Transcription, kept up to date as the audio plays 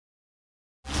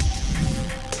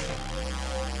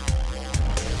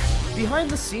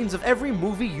Behind the scenes of every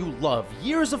movie you love,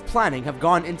 years of planning have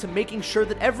gone into making sure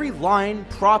that every line,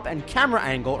 prop, and camera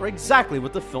angle are exactly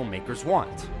what the filmmakers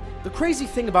want. The crazy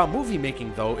thing about movie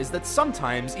making, though, is that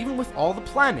sometimes, even with all the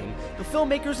planning, the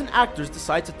filmmakers and actors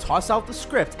decide to toss out the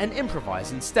script and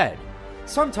improvise instead.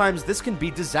 Sometimes this can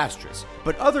be disastrous,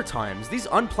 but other times these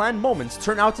unplanned moments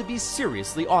turn out to be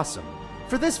seriously awesome.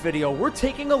 For this video, we're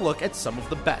taking a look at some of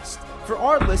the best, for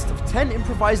our list of 10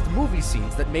 improvised movie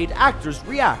scenes that made actors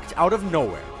react out of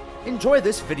nowhere. Enjoy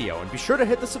this video and be sure to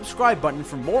hit the subscribe button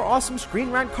for more awesome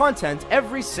Screen Rant content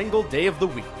every single day of the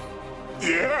week.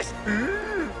 Yes!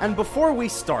 And before we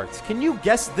start, can you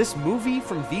guess this movie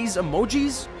from these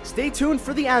emojis? Stay tuned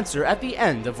for the answer at the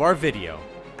end of our video.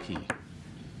 Key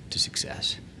to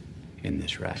success in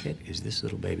this racket is this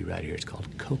little baby right here. It's called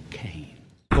cocaine.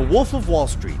 The Wolf of Wall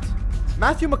Street.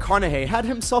 Matthew McConaughey had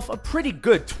himself a pretty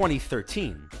good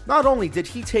 2013. Not only did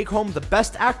he take home the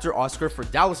Best Actor Oscar for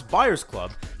Dallas Buyers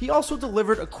Club, he also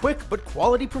delivered a quick but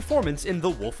quality performance in The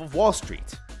Wolf of Wall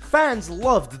Street. Fans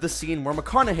loved the scene where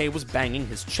McConaughey was banging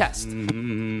his chest. And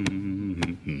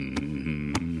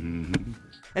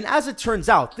as it turns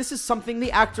out, this is something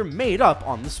the actor made up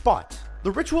on the spot.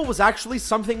 The ritual was actually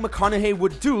something McConaughey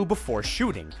would do before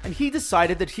shooting, and he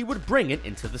decided that he would bring it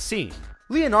into the scene.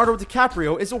 Leonardo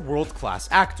DiCaprio is a world-class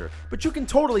actor, but you can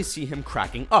totally see him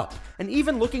cracking up, and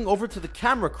even looking over to the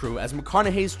camera crew as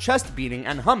McConaughey's chest beating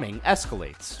and humming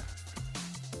escalates.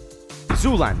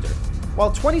 Zoolander.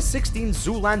 While 2016's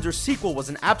Zoolander sequel was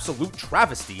an absolute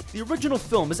travesty, the original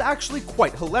film is actually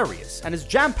quite hilarious, and is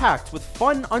jam-packed with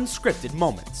fun, unscripted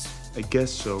moments. I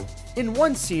guess so. In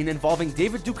one scene involving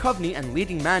David Duchovny and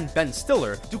leading man Ben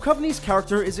Stiller, Duchovny's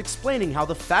character is explaining how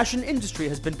the fashion industry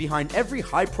has been behind every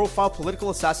high-profile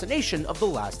political assassination of the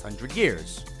last 100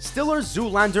 years. Stiller's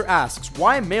Zoolander asks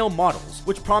why male models,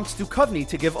 which prompts Duchovny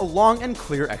to give a long and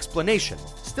clear explanation.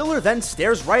 Stiller then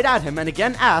stares right at him and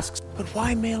again asks, But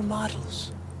why male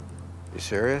models? You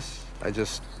serious? I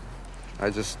just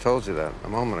told you that a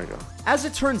moment ago. As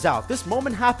it turns out, this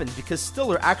moment happened because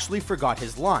Stiller actually forgot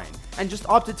his line, and just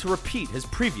opted to repeat his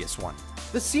previous one.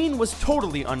 The scene was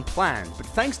totally unplanned, but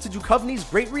thanks to Duchovny's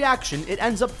great reaction, it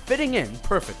ends up fitting in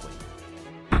perfectly.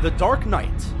 The Dark Knight.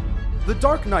 The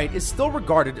Dark Knight is still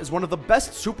regarded as one of the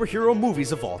best superhero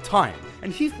movies of all time,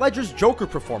 and Heath Ledger's Joker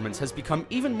performance has become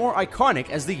even more iconic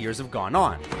as the years have gone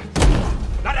on.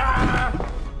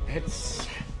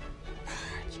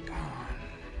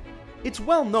 It's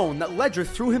well known that Ledger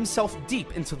threw himself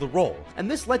deep into the role, and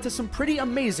this led to some pretty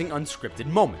amazing unscripted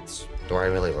moments. Do I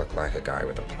really look like a guy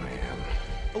with a plan?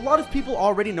 A lot of people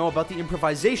already know about the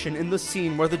improvisation in the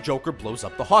scene where the Joker blows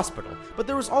up the hospital, but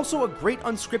there is also a great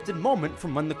unscripted moment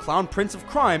from when the clown prince of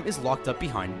crime is locked up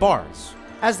behind bars.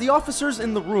 As the officers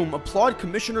in the room applaud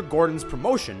Commissioner Gordon's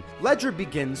promotion, Ledger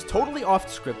begins totally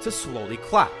off script to slowly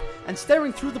clap, and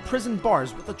staring through the prison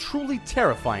bars with a truly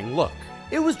terrifying look.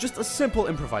 It was just a simple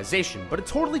improvisation, but it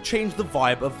totally changed the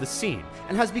vibe of the scene,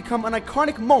 and has become an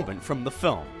iconic moment from the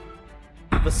film.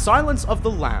 The Silence of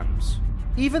the Lambs.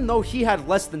 Even though he had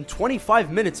less than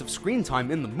 25 minutes of screen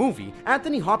time in the movie,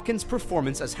 Anthony Hopkins'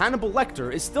 performance as Hannibal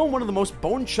Lecter is still one of the most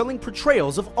bone-chilling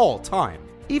portrayals of all time.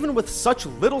 Even with such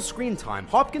little screen time,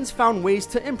 Hopkins found ways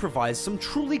to improvise some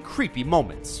truly creepy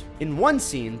moments. In one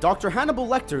scene, Dr. Hannibal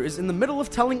Lecter is in the middle of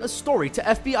telling a story to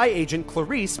FBI agent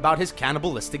Clarice about his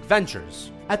cannibalistic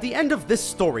ventures. At the end of this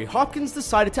story, Hopkins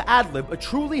decided to ad-lib a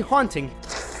truly haunting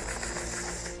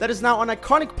that is now an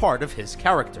iconic part of his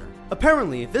character.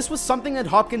 Apparently, this was something that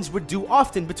Hopkins would do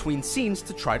often between scenes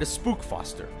to try to spook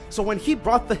Foster. So when he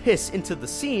brought the hiss into the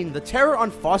scene, the terror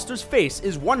on Foster's face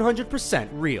is 100%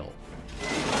 real.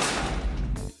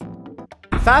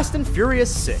 Fast and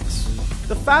Furious 6.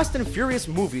 The Fast and Furious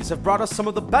movies have brought us some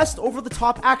of the best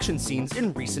over-the-top action scenes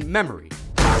in recent memory.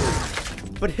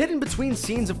 But hidden between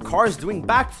scenes of cars doing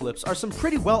backflips are some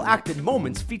pretty well-acted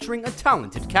moments featuring a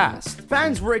talented cast.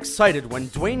 Fans were excited when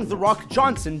Dwayne "The Rock"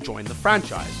 Johnson joined the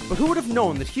franchise, but who would have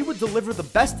known that he would deliver the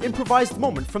best improvised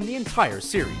moment from the entire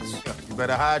series? You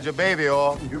better hide your baby,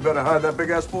 or you better hide that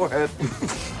big-ass forehead.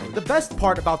 The best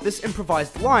part about this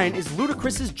improvised line is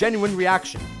Ludacris's genuine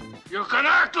reaction. You can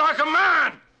act like a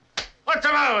man! What's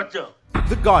the matter with you?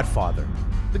 The Godfather.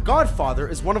 The Godfather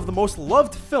is one of the most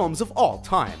loved films of all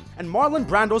time, and Marlon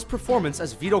Brando's performance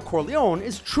as Vito Corleone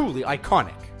is truly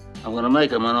iconic. I'm gonna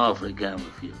make him an offer he can't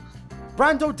refuse.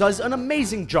 Brando does an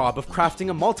amazing job of crafting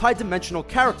a multi-dimensional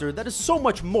character that is so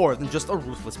much more than just a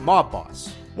ruthless mob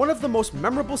boss. One of the most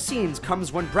memorable scenes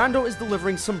comes when Brando is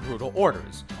delivering some brutal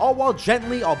orders, all while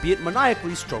gently, albeit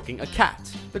maniacally, stroking a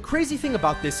cat. The crazy thing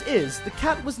about this is, the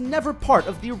cat was never part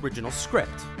of the original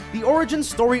script. The origin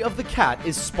story of the cat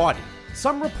is spotty.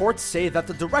 Some reports say that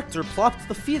the director plopped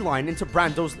the feline into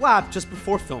Brando's lap just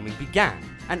before filming began,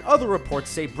 and other reports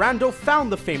say Brando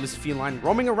found the famous feline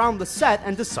roaming around the set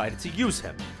and decided to use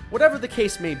him. Whatever the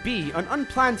case may be, an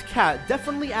unplanned cat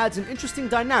definitely adds an interesting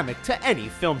dynamic to any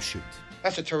film shoot.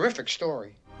 That's a terrific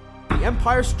story. The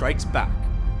Empire Strikes Back.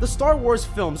 The Star Wars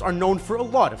films are known for a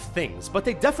lot of things, but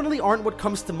they definitely aren't what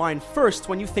comes to mind first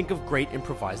when you think of great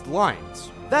improvised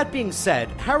lines. That being said,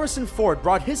 Harrison Ford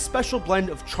brought his special blend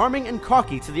of charming and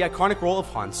cocky to the iconic role of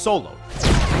Han Solo.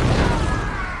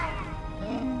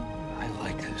 I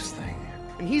like this thing.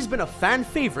 And he's been a fan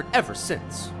favorite ever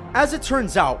since. As it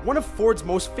turns out, one of Ford's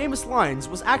most famous lines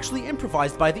was actually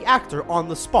improvised by the actor on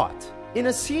the spot. In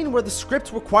a scene where the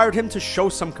script required him to show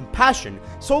some compassion,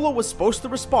 Solo was supposed to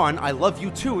respond, "I love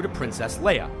you too," to Princess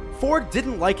Leia. Ford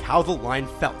didn't like how the line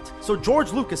felt, so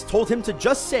George Lucas told him to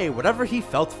just say whatever he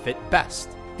felt fit best.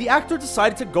 The actor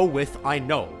decided to go with "I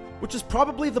know," which is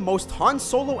probably the most Han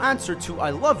Solo answer to "I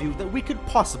love you" that we could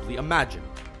possibly imagine.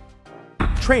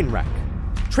 Trainwreck.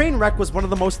 Trainwreck was one of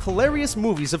the most hilarious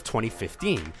movies of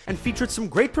 2015, and featured some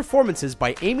great performances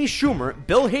by Amy Schumer,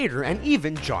 Bill Hader, and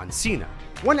even John Cena.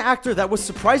 One actor that was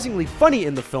surprisingly funny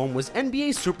in the film was NBA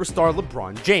superstar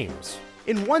LeBron James.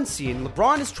 In one scene,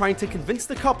 LeBron is trying to convince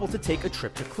the couple to take a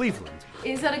trip to Cleveland.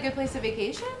 Is that a good place to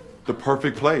vacation? The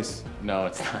perfect place. No,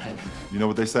 it's not. You know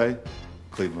what they say?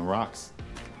 Cleveland rocks.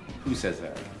 Who says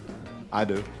that? I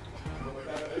do.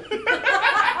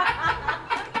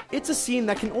 It's a scene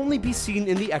that can only be seen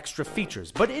in the extra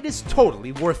features, but it is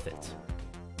totally worth it.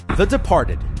 The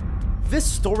Departed. This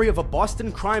story of a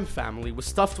Boston crime family was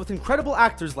stuffed with incredible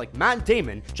actors like Matt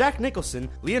Damon, Jack Nicholson,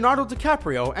 Leonardo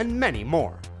DiCaprio, and many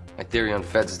more. My theory on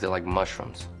feds is they're like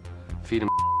mushrooms. Feed them,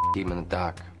 keep them in the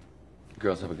dark.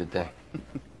 Girls have a good day.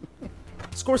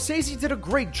 Scorsese did a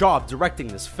great job directing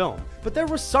this film, but there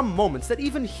were some moments that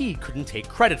even he couldn't take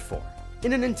credit for.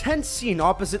 In an intense scene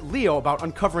opposite Leo about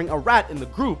uncovering a rat in the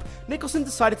group, Nicholson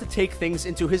decided to take things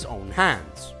into his own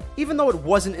hands. Even though it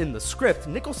wasn't in the script,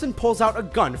 Nicholson pulls out a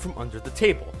gun from under the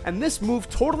table, and this move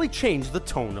totally changed the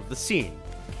tone of the scene.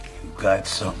 You got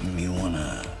something you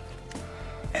wanna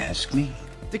ask me?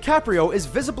 DiCaprio is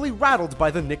visibly rattled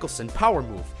by the Nicholson power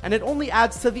move, and it only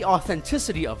adds to the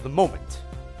authenticity of the moment.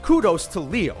 Kudos to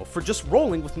Leo for just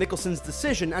rolling with Nicholson's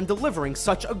decision and delivering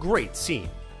such a great scene.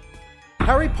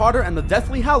 Harry Potter and the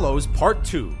Deathly Hallows Part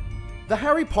 2. The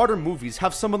Harry Potter movies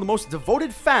have some of the most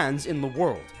devoted fans in the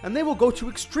world, and they will go to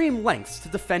extreme lengths to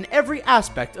defend every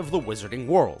aspect of the wizarding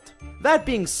world. That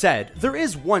being said, there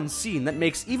is one scene that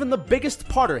makes even the biggest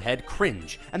Potterhead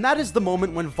cringe, and that is the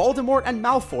moment when Voldemort and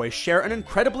Malfoy share an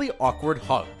incredibly awkward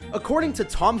hug. According to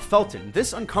Tom Felton,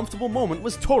 this uncomfortable moment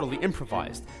was totally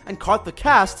improvised, and caught the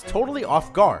cast totally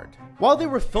off guard. While they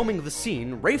were filming the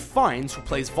scene, Ralph Fiennes, who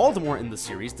plays Voldemort in the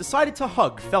series, decided to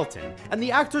hug Felton, and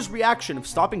the actor's reaction of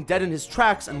stopping dead in his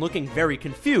tracks and looking very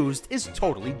confused is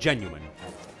totally genuine.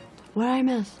 What did I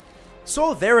miss?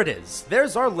 So there it is.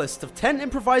 There's our list of 10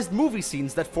 improvised movie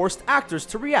scenes that forced actors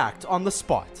to react on the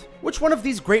spot. Which one of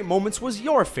these great moments was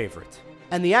your favorite?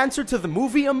 And the answer to the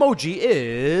movie emoji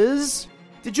is...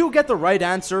 Did you get the right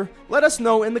answer? Let us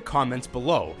know in the comments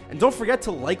below. And don't forget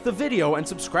to like the video and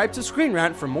subscribe to Screen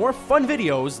Rant for more fun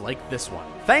videos like this one.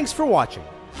 Thanks for watching.